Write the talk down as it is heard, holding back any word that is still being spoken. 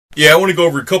Yeah, I want to go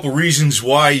over a couple reasons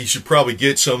why you should probably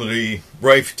get some of the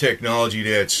Rife technology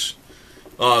that's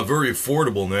very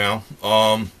affordable now.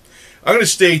 I'm going to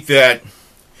state that,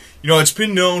 it's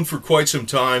been known for quite some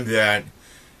time that,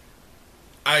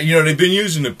 they've been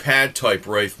using the pad type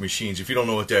Rife machines. If you don't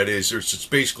know what that is, it's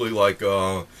basically like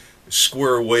a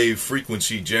square wave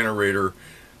frequency generator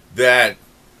that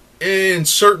in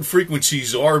certain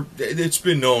frequencies it's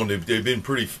been known they've been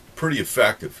pretty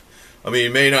effective. I mean,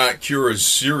 it may not cure a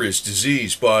serious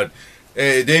disease, but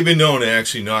they've been known to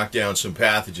actually knock down some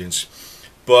pathogens.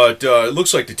 But it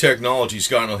looks like the technology's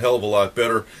gotten a hell of a lot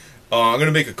better. I'm going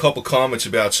to make a couple comments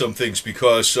about some things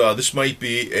because this might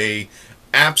be a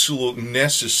absolute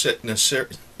necessity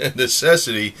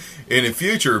in the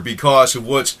future because of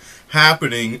what's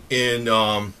happening in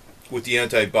with the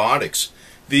antibiotics.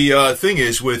 The thing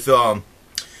is with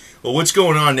what's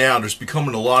going on now, there's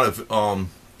becoming a lot of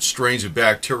strains of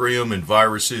bacterium and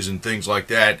viruses and things like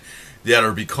that that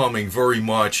are becoming very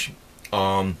much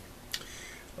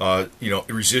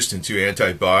resistant to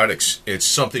antibiotics. It's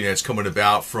something that's coming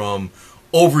about from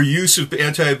overuse of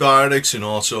antibiotics and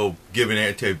also giving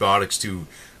antibiotics to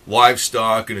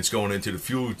livestock, and it's going into the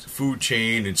food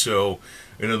chain. And so,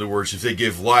 in other words, if they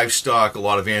give livestock a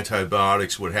lot of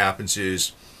antibiotics, what happens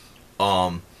is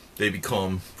they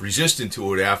become resistant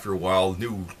to it after a while.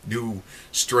 New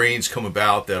strains come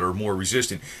about that are more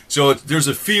resistant. So there's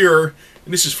a fear,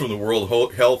 and this is from the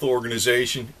World Health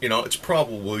Organization. It's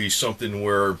probably something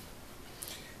where,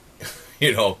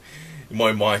 in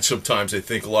my mind, sometimes I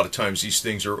think a lot of times these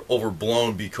things are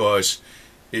overblown because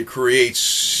it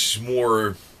creates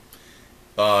more.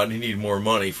 You need more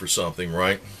money for something,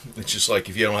 right? It's just like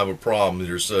if you don't have a problem,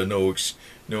 there's no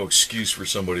excuse for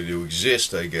somebody to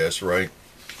exist, I guess, right?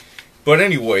 But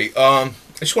anyway, I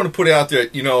just want to put out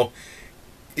that,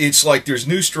 it's like there's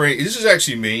new strain. This is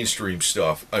actually mainstream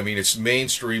stuff. I mean, it's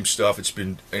mainstream stuff. It's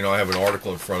been, I have an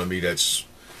article in front of me it's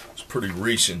pretty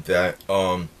recent that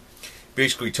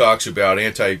basically talks about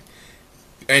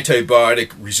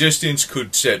antibiotic resistance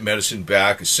could set medicine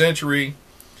back a century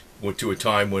to a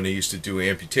time when they used to do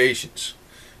amputations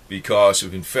because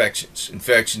of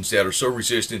infections that are so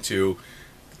resistant to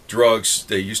drugs.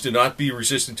 They used to not be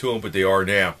resistant to them, but they are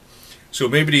now. So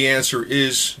maybe the answer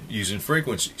is using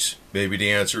frequencies. Maybe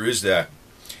the answer is that.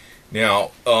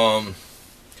 Now, I'm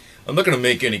not going to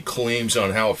make any claims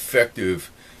on how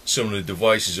effective some of the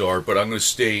devices are, but I'm going to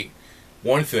state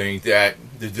one thing, that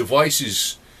the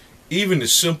devices, even the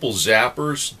simple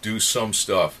zappers, do some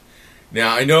stuff.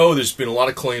 Now, I know there's been a lot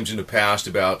of claims in the past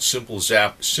about simple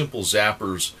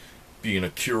zappers being a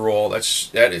cure-all.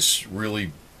 That is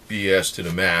really BS to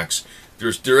the max.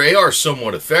 They are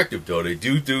somewhat effective, though. They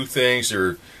do things.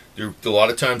 They're a lot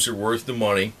of times they're worth the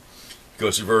money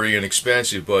because they're very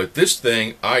inexpensive. But this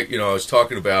thing I was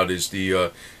talking about is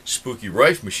the Spooky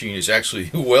Rife machine is actually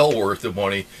well worth the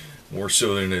money, more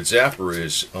so than a zapper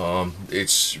is.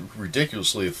 It's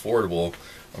ridiculously affordable.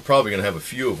 I'm probably going to have a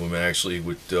few of them actually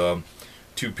with 2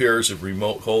 pairs of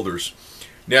remote holders.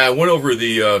 Now I went over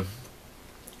the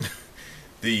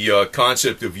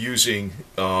concept of using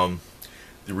the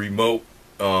remote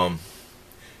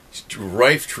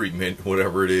Rife treatment,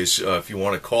 whatever it is, if you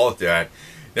want to call it that.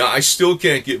 Now, I still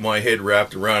can't get my head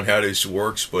wrapped around how this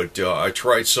works, but I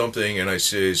tried something, and I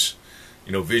says,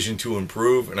 vision to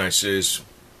improve, and I says,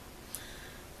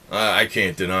 I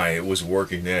can't deny it was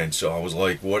working then, so I was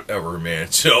like, whatever,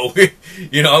 man. So, I'm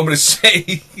going to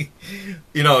say,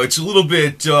 it's a little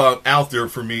bit out there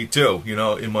for me, too,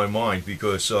 in my mind,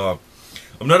 because I'm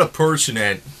not a person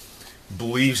that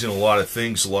believes in a lot of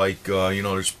things like,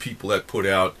 there's people that put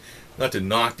out, not to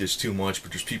knock this too much,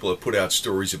 but there's people that put out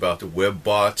stories about the web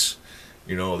bots.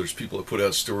 There's people that put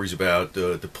out stories about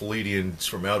the Palladians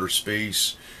from outer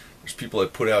space. There's people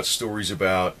that put out stories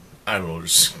about, I don't know,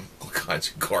 there's all kinds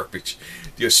of garbage.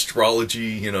 The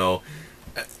astrology,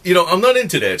 I'm not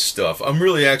into that stuff. I'm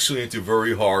really actually into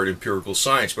very hard empirical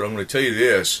science, but I'm going to tell you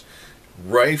this.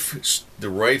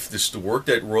 The work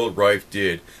that Royal Rife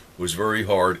did was very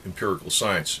hard empirical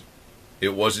science.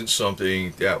 It wasn't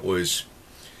something that was,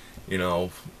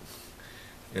 this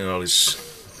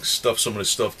stuff, some of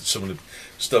the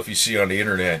stuff you see on the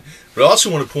internet. But I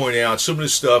also want to point out some of the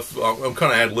stuff. I'm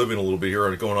kind of ad-libbing a little bit here,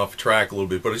 and going off track a little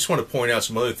bit, but I just want to point out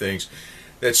some other things.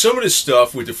 That some of this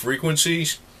stuff with the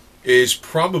frequencies is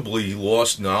probably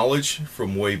lost knowledge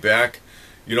from way back.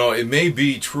 It may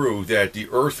be true that the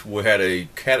Earth had a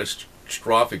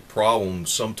catastrophic problem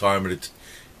sometime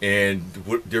and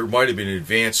there might have been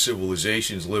advanced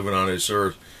civilizations living on this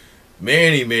Earth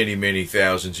many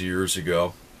thousands of years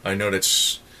ago. I know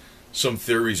that's some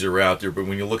theories are out there, but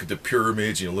when you look at the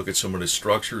pyramids and you look at some of the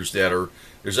structures that are,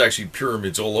 there's actually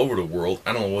pyramids all over the world.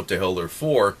 I don't know what the hell they're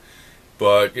for,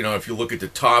 but you know, if you look at the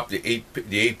top, the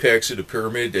apex of the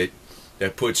pyramid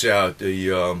that puts out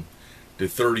the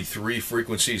 33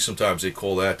 frequency, sometimes they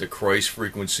call that the Christ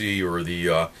frequency, or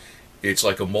the it's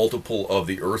like a multiple of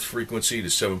the Earth frequency, the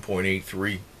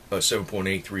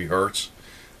 7.83 hertz.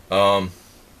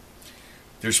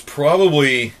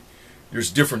 There's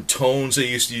different tones they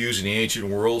used to use in the ancient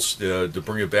worlds to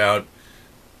bring about,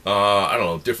 I don't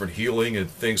know, different healing and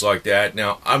things like that.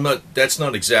 Now, that's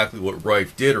not exactly what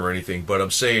Rife did or anything, but I'm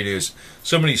saying is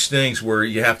some of these things where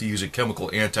you have to use a chemical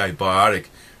antibiotic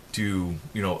to,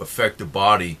 you know, affect the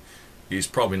body is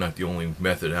probably not the only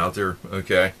method out there,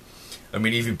 okay? I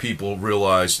mean, even people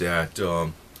realize that,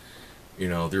 you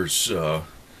know, there's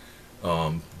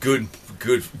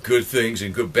good things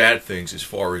and good bad things as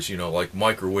far as, you know, like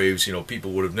microwaves. You know,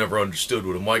 people would have never understood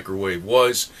what a microwave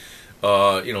was.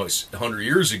 You know, 100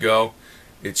 years ago,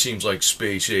 it seems like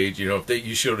space age. You know, if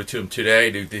you showed it to them today,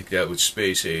 they'd think that was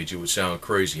space age. It would sound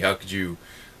crazy. How could you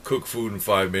cook food in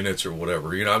 5 minutes or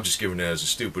whatever? You know, I'm just giving it as a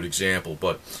stupid example.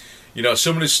 But, you know,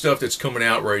 some of this stuff that's coming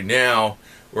out right now,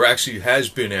 or actually has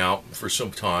been out for some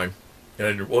time,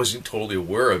 and I wasn't totally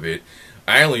aware of it.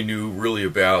 I only knew really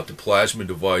about the plasma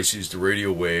devices, the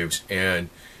radio waves, and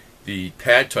the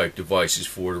pad type devices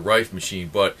for the Rife machine.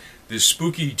 But this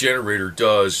spooky generator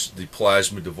does the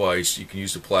plasma device. You can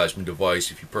use the plasma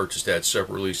device if you purchase that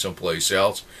separately someplace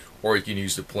else, or you can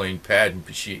use the plain pad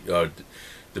machine,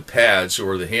 the pads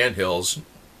or the handhelds,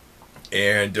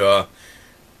 and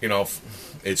you know,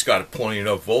 it's got plenty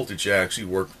enough voltage to actually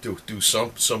work to do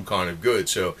some kind of good.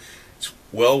 So it's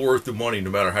well worth the money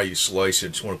no matter how you slice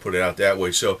it. Just want to put it out that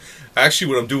way. So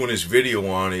actually what I'm doing this video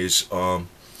on is the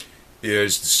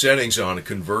settings on the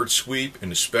convert sweep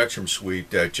and the spectrum sweep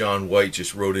that John White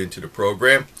just wrote into the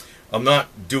program. I'm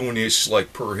not doing this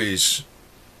like per his,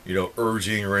 you know,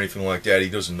 urging or anything like that.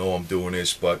 He doesn't know I'm doing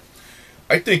this, but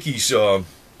I think he's one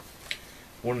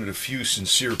of the few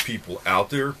sincere people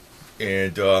out there.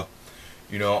 And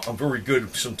you know, I'm very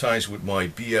good sometimes with my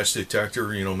BS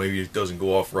detector. You know, maybe it doesn't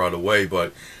go off right away,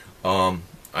 but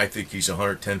I think he's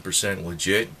 110%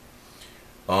 legit.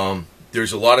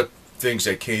 There's a lot of things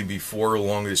that came before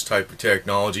along this type of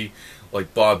technology.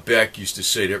 Like Bob Beck used to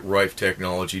say that Rife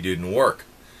technology didn't work.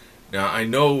 Now, I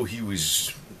know he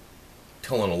was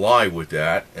telling a lie with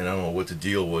that, and I don't know what the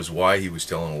deal was, why he was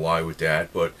telling a lie with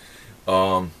that, but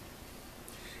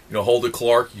you know, Hulda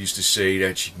Clark used to say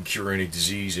that she can cure any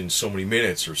disease in so many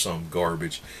minutes or some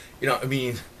garbage. You know, I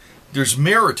mean, there's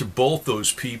merit to both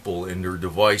those people and their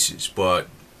devices, but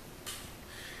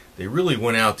they really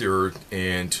went out there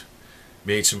and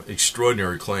made some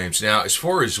extraordinary claims. Now, as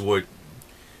far as what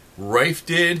Rife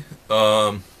did,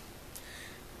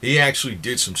 he actually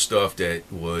did some stuff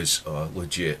that was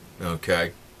legit,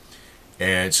 okay?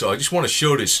 And so I just want to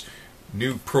show this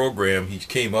new program he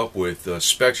came up with, the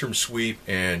spectrum sweep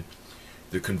and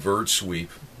the convert sweep,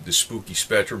 the spooky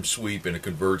spectrum sweep and the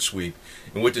convert sweep,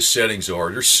 and what the settings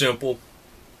are. They're simple.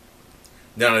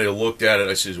 Now that I looked at it,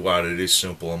 I says, wow, it is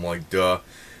simple. I'm like, duh.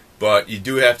 But you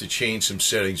do have to change some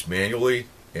settings manually,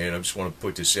 and I just want to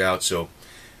put this out. So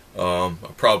I'll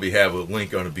probably have a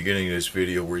link on the beginning of this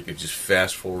video where you can just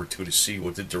fast forward to see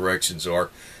what the directions are.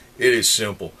 It is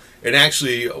simple, and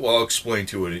actually, well, I'll explain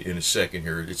to it in a second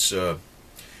here. It's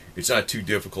not too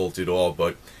difficult at all.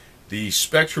 But the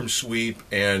spectrum sweep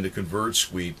and the convert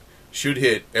sweep should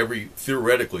hit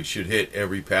theoretically should hit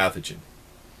every pathogen.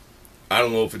 I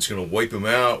don't know if it's going to wipe them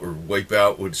out or wipe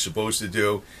out what it's supposed to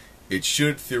do. It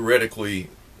should theoretically,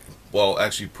 well,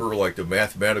 actually per like the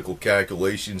mathematical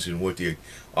calculations and what the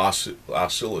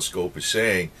oscilloscope is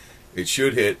saying, it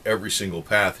should hit every single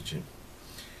pathogen.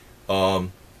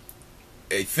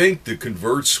 I think the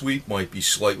convert sweep might be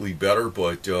slightly better,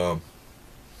 but you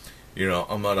know,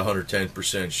 I'm not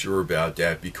 110% sure about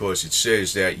that, because it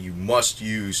says that you must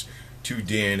use 2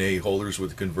 DNA holders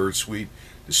with the convert sweep.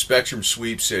 The spectrum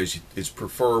sweep says it's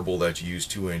preferable that you use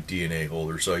 2 DNA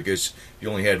holders. So I guess if you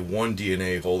only had 1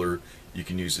 DNA holder, you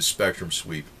can use the spectrum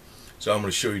sweep. So I'm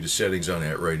going to show you the settings on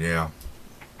that right now.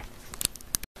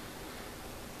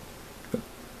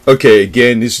 Okay,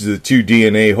 again, this is the 2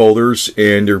 DNA holders,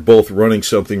 and they're both running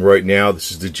something right now.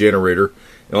 This is the generator,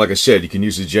 and like I said, you can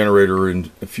use the generator in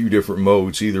a few different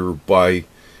modes, either by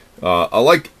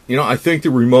I think the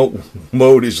remote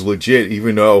mode is legit,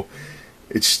 even though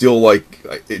it's still like,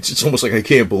 it's almost like I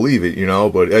can't believe it, you know,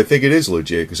 but I think it is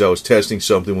legit, because I was testing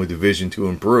something with the Vision to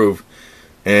Improve,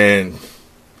 and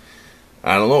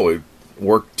I don't know, it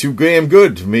worked too damn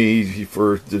good to me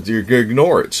to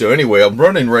ignore it. So anyway, I'm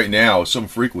running right now some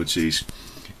frequencies,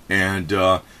 and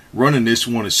running this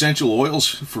one, essential oils,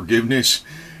 forgiveness.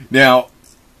 Now,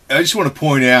 I just want to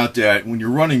point out that when you're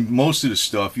running most of the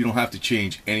stuff, you don't have to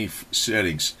change any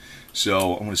settings.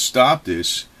 So I'm going to stop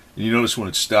this, and you notice when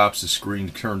it stops, the screen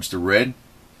turns to red,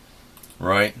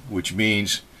 right? Which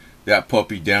means that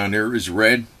puppy down there is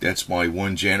red. That's my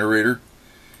one generator.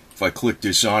 If I click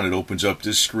this on, it opens up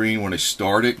this screen. When I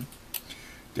start it,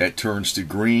 that turns to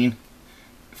green.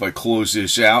 If I close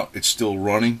this out, it's still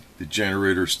running. The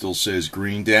generator still says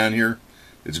green down here.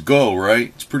 It's go,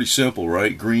 right? It's pretty simple,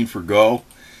 right? Green for go.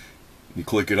 You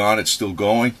click it on, it's still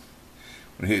going.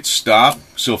 When I hit stop,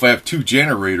 so if I have two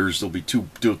generators, there'll be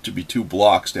two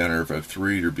blocks down there. If I have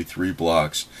three, there'll be 3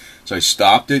 blocks. So I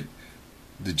stopped it.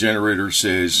 The generator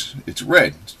says it's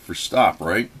red for stop,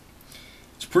 right?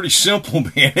 It's pretty simple,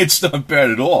 man. It's not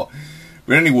bad at all.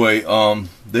 But anyway,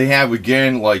 they have,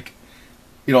 again, like,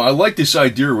 you know, I like this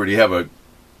idea where they have a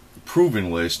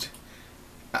proven list.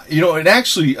 You know,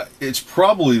 it's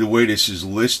probably the way this is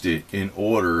listed in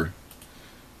order.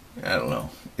 I don't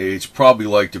know. It's probably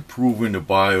like the proven, the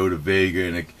bio, the vega,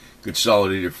 and a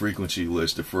consolidated frequency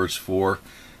list. The first 4 are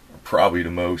probably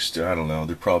the most, I don't know,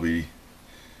 they're probably,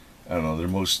 I don't know, they're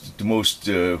the most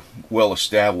well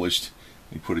established.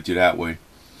 Let me put it that way.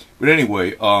 But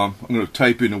anyway, I'm going to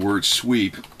type in the word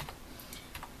sweep,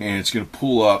 and it's going to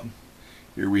pull up.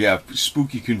 Here we have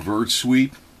Spooky Converge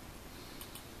Sweep.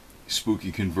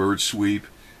 Spooky Converge Sweep.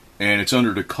 And it's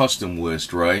under the custom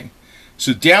list, right?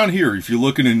 So down here, if you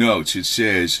look in the notes, it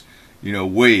says, you know,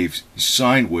 wave,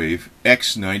 sine wave,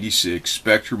 X96,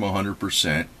 spectrum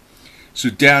 100%. So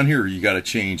down here, you got to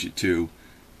change it to,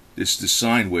 this the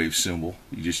sine wave symbol.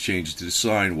 You just change it to the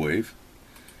sine wave.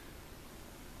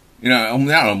 You know,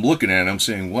 now I'm looking at it, I'm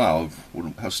saying, wow,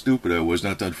 how stupid I was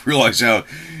not to realize how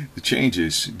the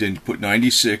changes. Then you put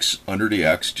 96 under the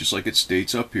X, just like it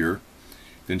states up here.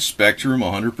 Then spectrum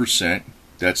 100%.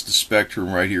 That's the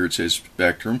spectrum right here. It says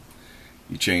spectrum.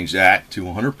 You change that to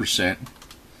 100%.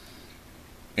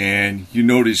 And you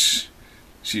notice,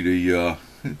 see the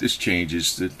this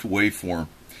changes the waveform.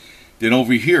 Then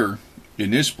over here in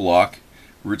this block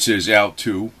where it says out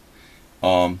to,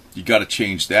 you got to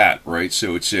change that, right?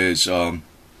 So it says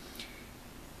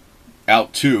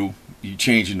out to, you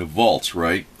change in the volts,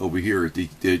 right? Over here,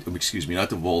 excuse me, not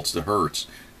the volts, the hertz.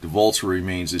 The volts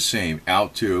remains the same.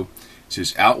 Out to, it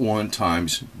says out 1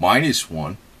 times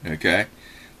 -1, okay?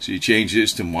 So you change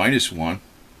this to -1.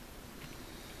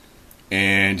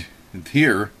 And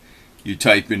here, you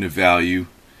type in the value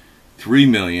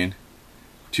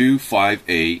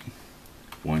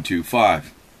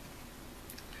 3,258,125.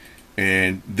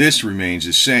 And this remains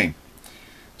the same.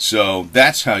 So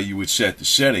that's how you would set the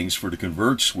settings for the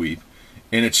Converge Sweep.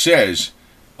 And it says,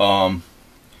 you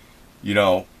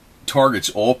know, targets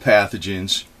all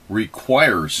pathogens,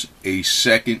 requires a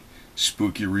second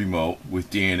spooky remote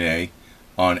with DNA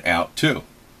on out 2.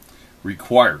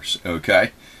 Requires,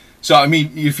 okay? So, I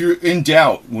mean, if you're in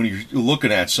doubt when you're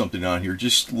looking at something on here,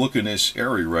 just look in this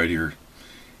area right here.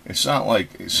 It's not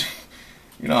like,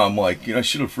 you know, I'm like, you know, I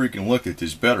should have freaking looked at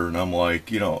this better. And I'm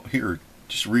like, you know, here,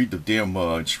 just read the damn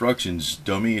instructions,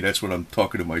 dummy. That's what I'm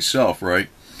talking to myself, right?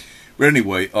 But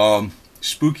anyway,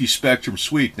 Spooky Spectrum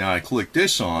Sweep. Now I click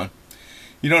this on.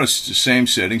 You notice the same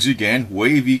settings again.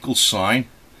 Wave equals sine.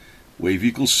 Wave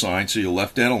equals sine, so you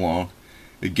left that alone.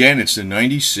 Again, it's the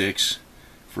 96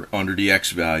 for under the X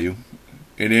value.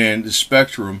 And then the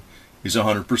spectrum is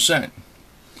 100%.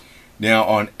 Now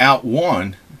on out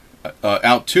 1,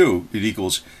 out 2, it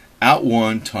equals out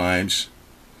 1 times,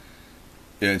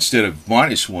 instead of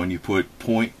 -1, you put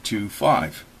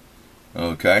 0.25.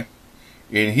 Okay?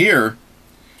 In here,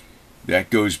 that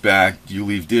goes back, you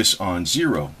leave this on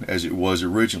 0 as it was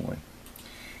originally.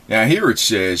 Now here it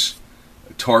says,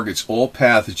 targets all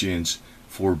pathogens.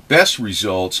 For best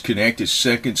results, connect a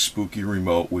second spooky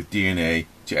remote with DNA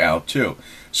to out 2.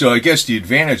 So I guess the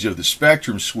advantage of the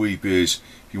Spectrum Sweep is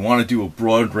if you want to do a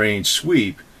broad range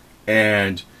sweep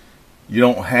and you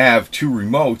don't have 2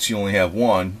 remotes, you only have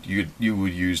 1, you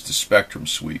would use the Spectrum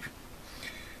Sweep.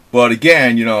 But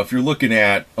again, you know, if you're looking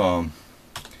at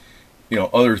you know,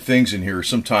 other things in here,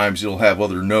 sometimes it'll have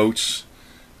other notes.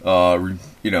 You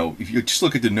know, if you just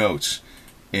look at the notes,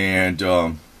 and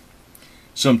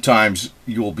sometimes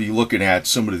you'll be looking at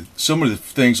some of the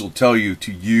things will tell you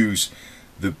to use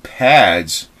the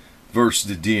pads versus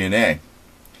the DNA.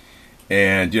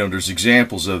 And you know, there's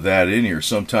examples of that in here.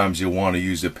 Sometimes you'll want to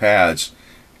use the pads,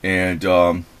 and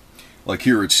like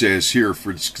here it says here,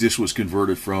 for this was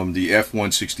converted from the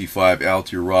F165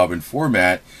 Altier Robin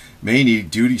format, may need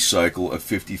duty cycle of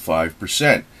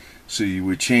 55%. So you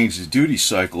would change the duty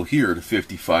cycle here to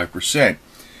 55%.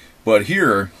 But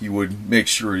here you would make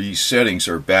sure these settings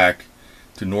are back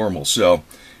to normal. So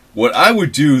what I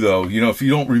would do though, if you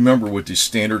don't remember what the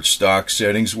standard stock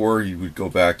settings were, you would go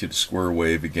back to the square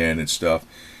wave again and stuff.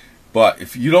 But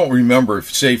if you don't remember,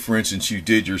 if say for instance you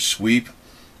did your sweep,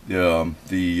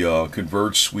 the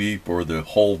converge sweep, or the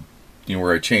whole,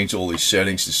 where I changed all these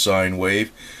settings to sine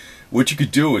wave, what you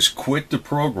could do is quit the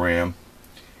program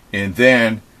and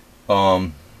then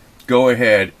go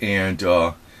ahead and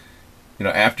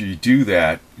after you do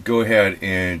that, go ahead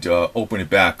and open it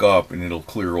back up, and it'll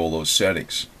clear all those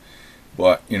settings.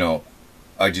 But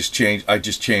I just changed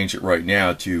it right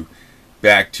now to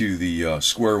back to the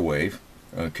square wave.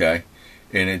 Okay,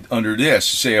 and under this,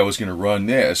 say I was going to run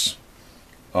this,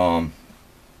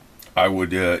 I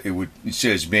would it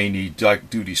says may need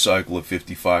duty cycle of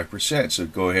 55%. So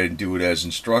go ahead and do it as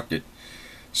instructed.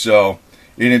 So,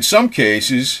 and in some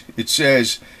cases, it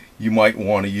says you might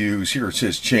want to use, here it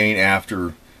says chain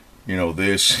after,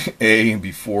 this A and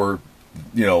before,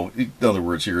 in other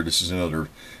words here, this is another,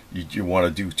 you want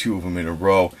to do 2 of them in a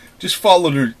row. Just follow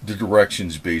the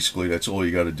directions basically. That's all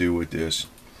you got to do with this.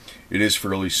 It is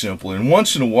fairly simple. And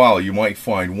once in a while you might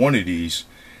find one of these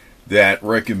that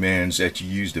recommends that you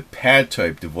use the pad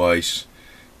type device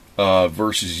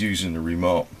versus using the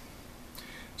remote.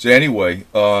 So anyway,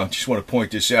 just want to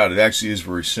point this out. It actually is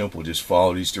very simple. Just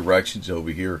follow these directions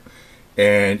over here.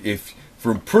 And if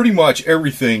from pretty much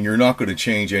everything, you're not going to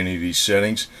change any of these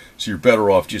settings, so you're better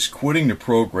off just quitting the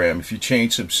program. If you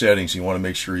change some settings, you want to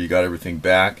make sure you got everything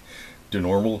back to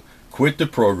normal. Quit the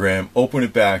program, open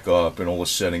it back up, and all the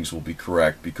settings will be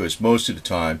correct, because most of the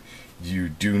time you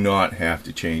do not have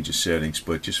to change the settings,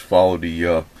 but just follow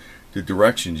the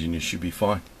directions and you should be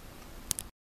fine.